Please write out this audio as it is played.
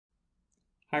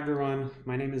Hi everyone,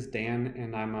 my name is Dan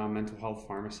and I'm a mental health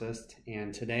pharmacist,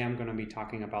 and today I'm going to be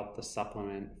talking about the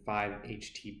supplement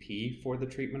 5-HTP for the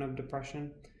treatment of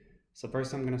depression. So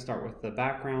first I'm going to start with the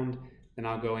background, then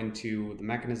I'll go into the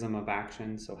mechanism of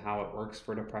action, so how it works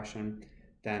for depression,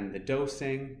 then the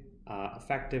dosing,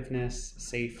 effectiveness,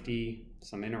 safety,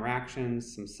 some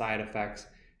interactions, some side effects,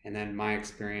 and then my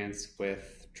experience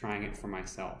with trying it for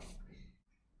myself.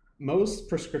 Most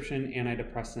prescription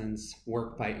antidepressants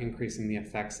work by increasing the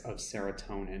effects of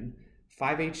serotonin.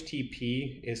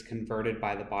 5-HTP is converted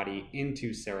by the body into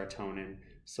serotonin,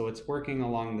 so it's working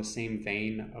along the same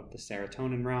vein of the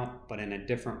serotonin route, but in a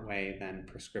different way than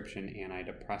prescription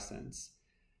antidepressants.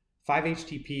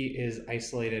 5-HTP is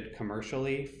isolated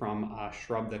commercially from a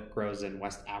shrub that grows in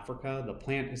West Africa. The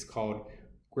plant is called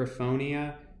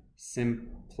Griffonia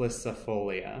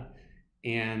simplicifolia,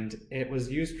 and it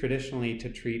was used traditionally to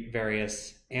treat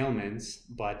various ailments,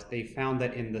 but they found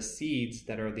that in the seeds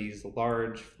that are these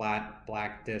large, flat,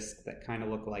 black discs that kind of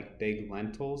look like big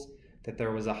lentils, that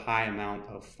there was a high amount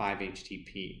of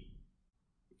 5-HTP.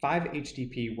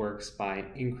 5-HTP works by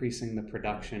increasing the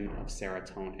production of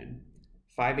serotonin.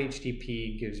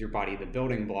 5-HTP gives your body the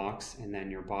building blocks, and then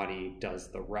your body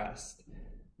does the rest.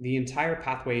 The entire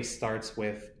pathway starts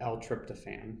with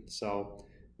L-tryptophan. So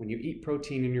when you eat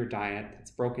protein in your diet, it's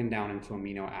broken down into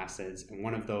amino acids, and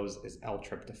one of those is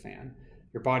L-tryptophan.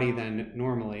 Your body then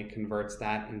normally converts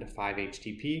that into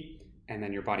 5-HTP, and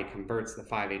then your body converts the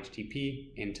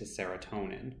 5-HTP into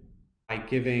serotonin. By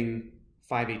giving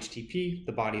 5-HTP,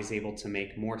 the body is able to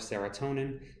make more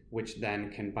serotonin, which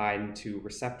then can bind to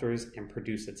receptors and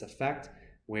produce its effect,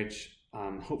 which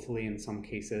hopefully in some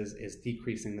cases is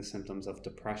decreasing the symptoms of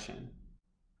depression.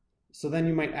 So then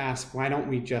you might ask, why don't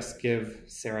we just give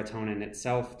serotonin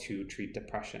itself to treat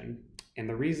depression? And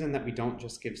the reason that we don't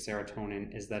just give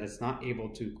serotonin is that it's not able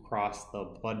to cross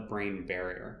the blood-brain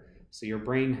barrier. So your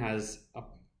brain has a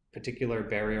particular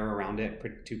barrier around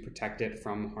it to protect it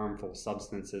from harmful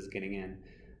substances getting in.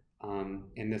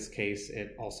 In this case,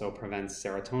 it also prevents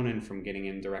serotonin from getting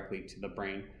in directly to the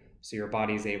brain. So your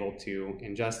body's able to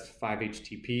ingest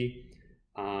 5-HTP,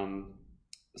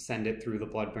 send it through the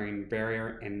blood-brain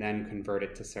barrier, and then convert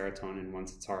it to serotonin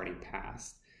once it's already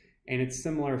passed. And it's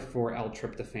similar for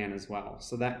L-tryptophan as well.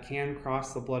 So that can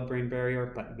cross the blood-brain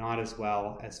barrier, but not as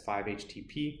well as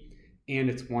 5-HTP. And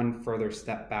it's one further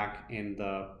step back in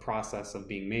the process of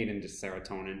being made into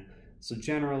serotonin. So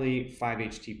generally,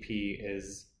 5-HTP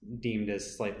is deemed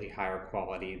as slightly higher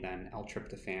quality than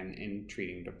L-tryptophan in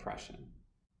treating depression.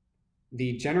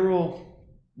 The general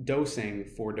dosing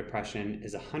for depression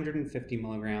is 150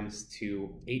 milligrams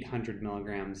to 800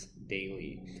 milligrams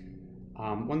daily.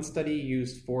 One study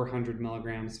used 400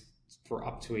 milligrams for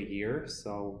up to a year,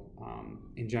 so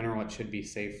in general it should be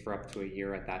safe for up to a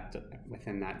year at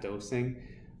within that dosing.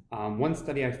 One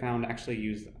study I found actually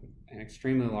used an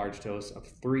extremely large dose of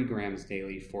 3 grams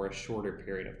daily for a shorter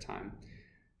period of time.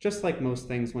 Just like most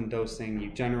things when dosing, you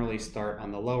generally start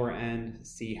on the lower end,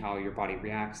 see how your body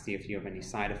reacts, see if you have any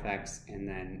side effects, and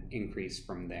then increase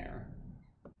from there.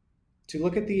 To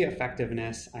look at the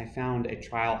effectiveness, I found a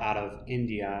trial out of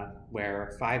India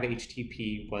where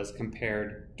 5-HTP was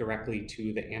compared directly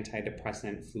to the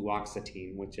antidepressant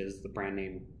fluoxetine, which is the brand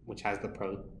name, which has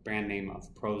the brand name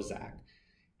of Prozac.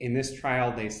 In this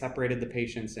trial, they separated the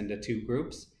patients into 2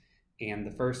 groups, and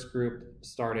the first group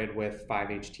started with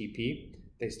 5-HTP.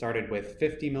 They started with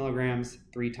 50 milligrams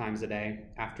 3 times a day.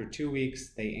 After 2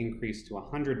 weeks, they increased to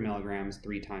 100 milligrams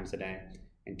 3 times a day.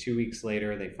 And 2 weeks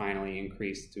later, they finally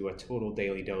increased to a total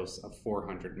daily dose of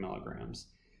 400 milligrams.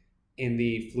 In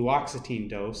the fluoxetine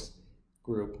dose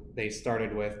group, they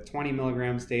started with 20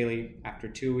 milligrams daily. After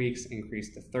 2 weeks,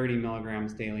 increased to 30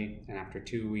 milligrams daily. And after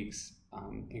 2 weeks,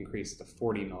 increased to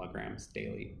 40 milligrams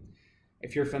daily.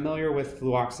 If you're familiar with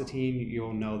fluoxetine,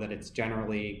 you'll know that it's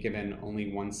generally given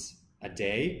only once a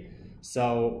day.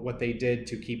 So what they did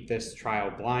to keep this trial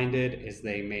blinded is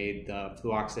they made the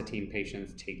fluoxetine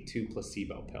patients take 2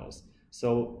 placebo pills.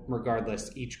 So regardless,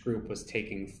 each group was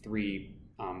taking 3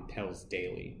 pills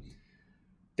daily.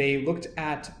 They looked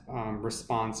at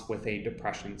response with a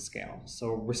depression scale.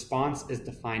 So response is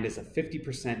defined as a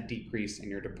 50% decrease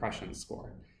in your depression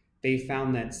score. They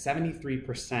found that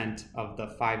 73% of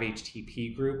the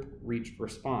 5-HTP group reached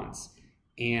response,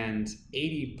 and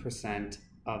 80%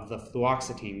 of the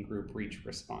fluoxetine group reached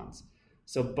response.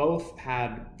 So both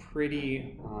had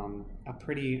a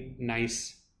pretty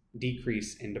nice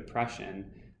decrease in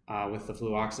depression, with the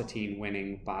fluoxetine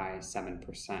winning by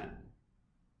 7%.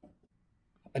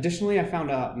 Additionally, I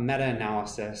found a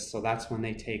meta-analysis, so that's when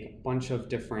they take a bunch of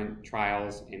different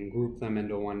trials and group them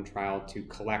into one trial to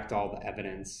collect all the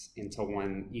evidence into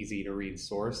one easy-to-read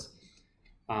source.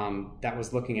 That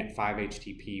was looking at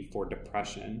 5-HTP for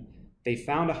depression. They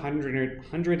found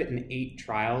 108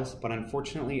 trials, but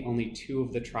unfortunately only 2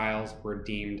 of the trials were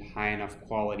deemed high enough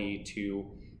quality to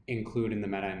include in the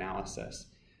meta-analysis.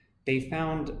 They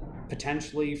found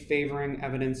potentially favoring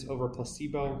evidence over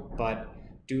placebo, but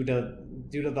due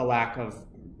to the lack of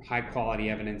high quality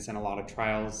evidence in a lot of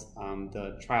trials,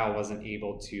 the trial wasn't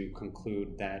able to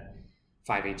conclude that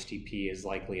 5-HTP is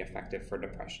likely effective for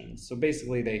depression. So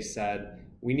basically they said,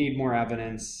 we need more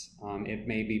evidence. It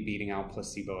may be beating out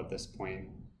placebo at this point,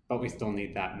 but we still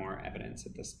need that more evidence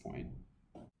at this point.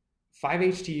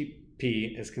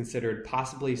 5-HTP is considered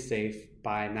possibly safe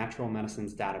by Natural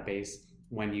Medicine's database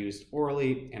when used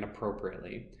orally and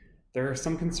appropriately. There are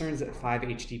some concerns that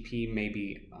 5-HTP may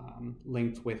be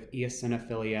linked with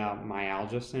eosinophilia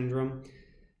myalgia syndrome.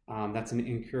 That's an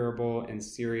incurable and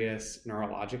serious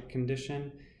neurologic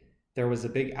condition. There was a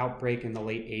big outbreak in the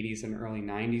late 80s and early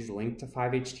 90s linked to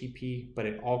 5-HTP, but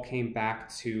it all came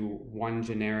back to one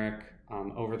generic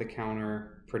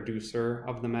over-the-counter producer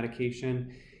of the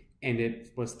medication, and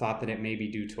it was thought that it may be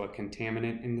due to a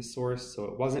contaminant in the source, so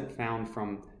it wasn't found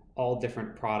from all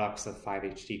different products of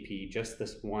 5-HTP, just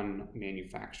this one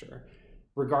manufacturer.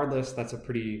 Regardless, that's a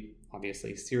pretty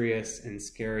obviously serious and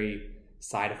scary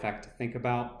side effect to think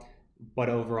about, but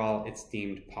overall it's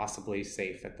deemed possibly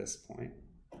safe at this point.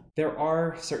 There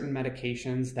are certain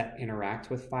medications that interact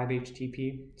with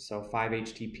 5-HTP. So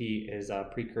 5-HTP is a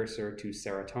precursor to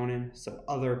serotonin, so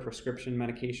other prescription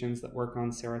medications that work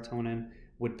on serotonin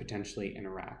would potentially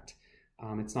interact.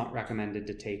 It's not recommended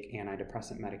to take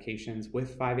antidepressant medications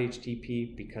with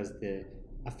 5-HTP because the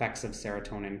effects of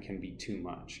serotonin can be too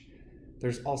much.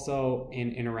 There's also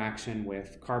an interaction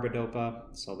with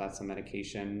carbidopa, so that's a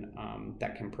medication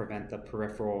that can prevent the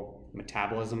peripheral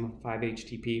metabolism of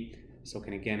 5-HTP, so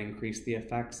can again increase the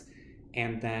effects.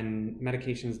 And then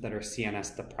medications that are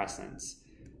CNS depressants.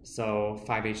 So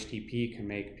 5-HTP can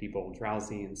make people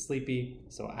drowsy and sleepy,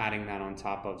 so adding that on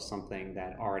top of something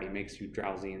that already makes you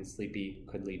drowsy and sleepy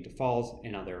could lead to falls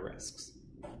and other risks.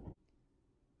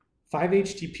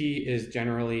 5-HTP is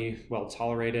generally well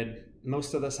tolerated.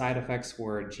 Most of the side effects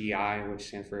were GI, which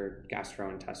stands for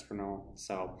gastrointestinal,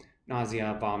 so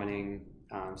nausea, vomiting,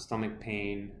 stomach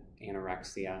pain,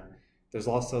 anorexia. There's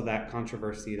also that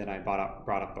controversy that I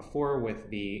brought up before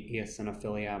with the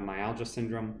eosinophilia myalgia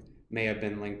syndrome. May have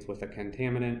been linked with a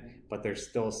contaminant, but there's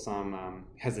still some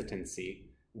hesitancy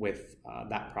with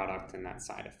that product and that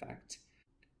side effect.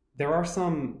 There are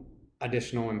some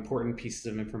additional important pieces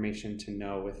of information to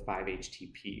know with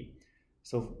 5-HTP.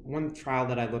 So one trial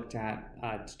that I looked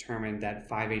at determined that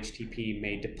 5-HTP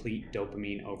may deplete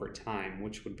dopamine over time,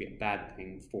 which would be a bad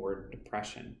thing for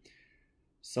depression.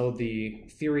 So the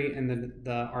theory in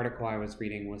the article I was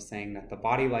reading was saying that the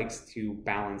body likes to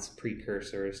balance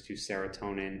precursors to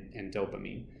serotonin and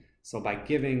dopamine. So by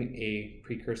giving a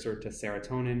precursor to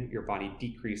serotonin, your body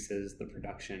decreases the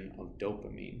production of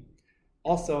dopamine.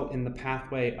 Also, in the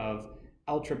pathway of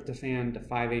L-tryptophan to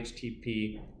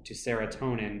 5-HTP to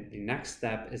serotonin, the next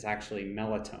step is actually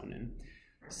melatonin.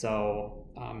 So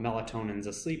melatonin's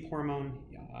a sleep hormone.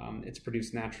 It's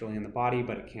produced naturally in the body,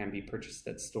 but it can be purchased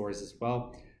at stores as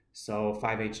well. So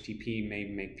 5-HTP may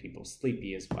make people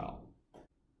sleepy as well.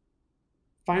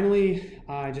 Finally,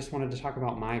 I just wanted to talk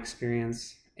about my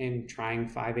experience in trying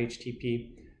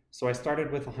 5-HTP. So I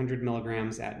started with 100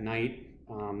 milligrams at night.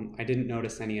 I didn't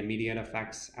notice any immediate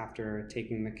effects after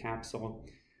taking the capsule.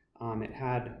 It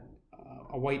had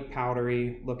a white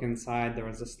powdery look inside. There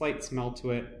was a slight smell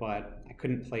to it, but I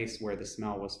couldn't place where the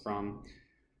smell was from.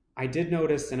 I did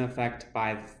notice an effect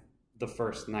by the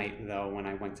first night, though, when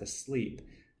I went to sleep.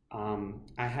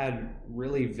 I had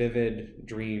really vivid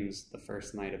dreams the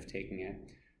first night of taking it.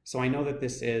 So I know that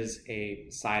this is a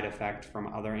side effect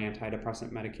from other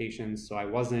antidepressant medications, so I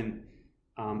wasn't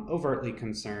overtly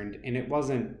concerned, and it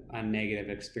wasn't a negative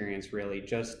experience really,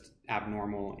 just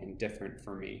abnormal and different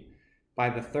for me. By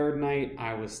the third night,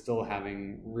 I was still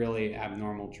having really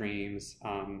abnormal dreams,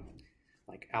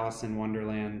 like Alice in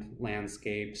Wonderland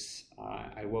landscapes.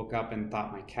 I woke up and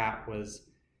thought my cat was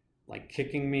like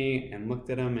kicking me and looked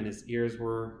at him and his ears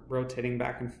were rotating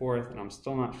back and forth, and I'm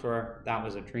still not sure if that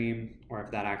was a dream or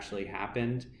if that actually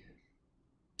happened.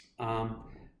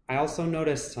 I also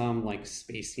noticed some like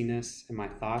spaciness in my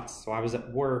thoughts. So I was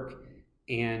at work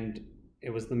and it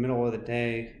was the middle of the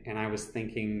day and I was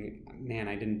thinking, man,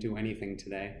 I didn't do anything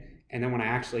today. And then when I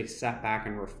actually sat back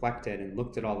and reflected and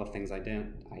looked at all the things I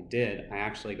did, I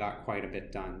actually got quite a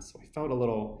bit done. So I felt a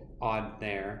little odd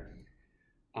there.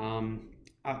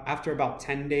 After about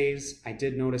 10 days, I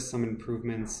did notice some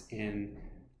improvements in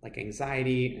like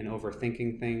anxiety and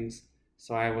overthinking things.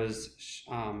 So I was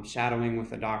shadowing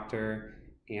with a doctor,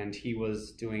 and he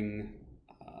was doing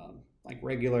like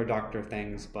regular doctor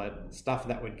things, but stuff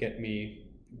that would get me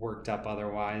worked up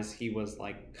otherwise. He was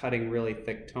like cutting really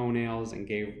thick toenails and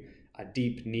gave a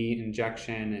deep knee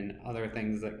injection and other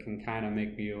things that can kind of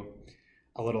make you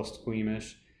a little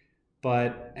squeamish.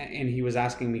 And he was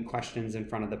asking me questions in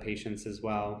front of the patients as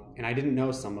well. And I didn't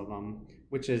know some of them,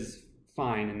 which is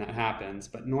fine, and that happens.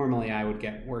 But normally I would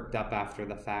get worked up after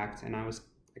the fact, and I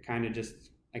kind of just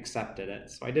accepted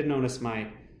it. So I did notice my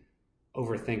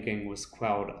overthinking was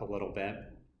quelled a little bit.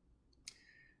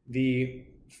 The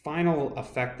final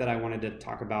effect that I wanted to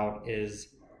talk about is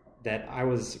that I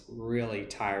was really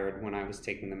tired when I was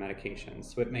taking the medication.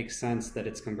 So it makes sense that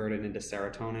it's converted into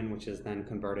serotonin, which is then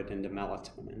converted into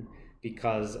melatonin,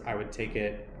 because I would take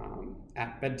it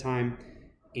at bedtime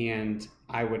and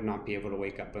I would not be able to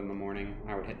wake up in the morning.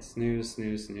 I would hit snooze,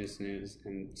 snooze, snooze, snooze,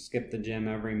 and skip the gym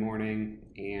every morning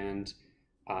and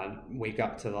wake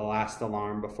up to the last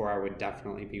alarm before I would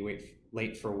definitely be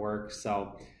late for work.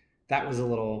 So that was a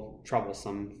little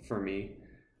troublesome for me.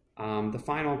 The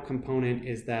final component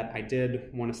is that I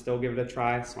did want to still give it a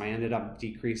try, so I ended up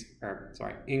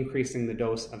increasing the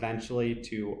dose eventually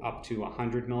to up to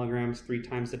 100 milligrams 3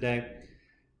 times a day.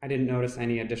 I didn't notice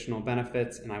any additional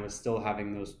benefits, and I was still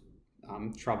having those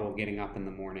trouble getting up in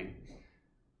the morning.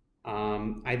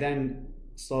 I then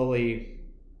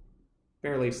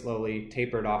fairly slowly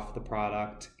tapered off the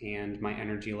product, and my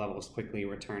energy levels quickly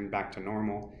returned back to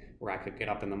normal, where I could get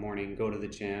up in the morning, go to the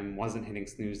gym, wasn't hitting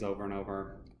snooze over and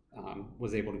over,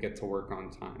 was able to get to work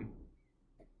on time.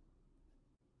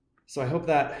 So I hope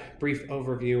that brief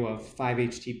overview of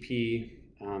 5-HTP,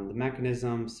 the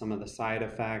mechanism, some of the side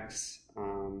effects,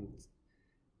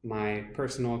 my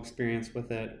personal experience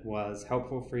with it was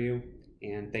helpful for you,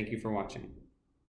 and thank you for watching.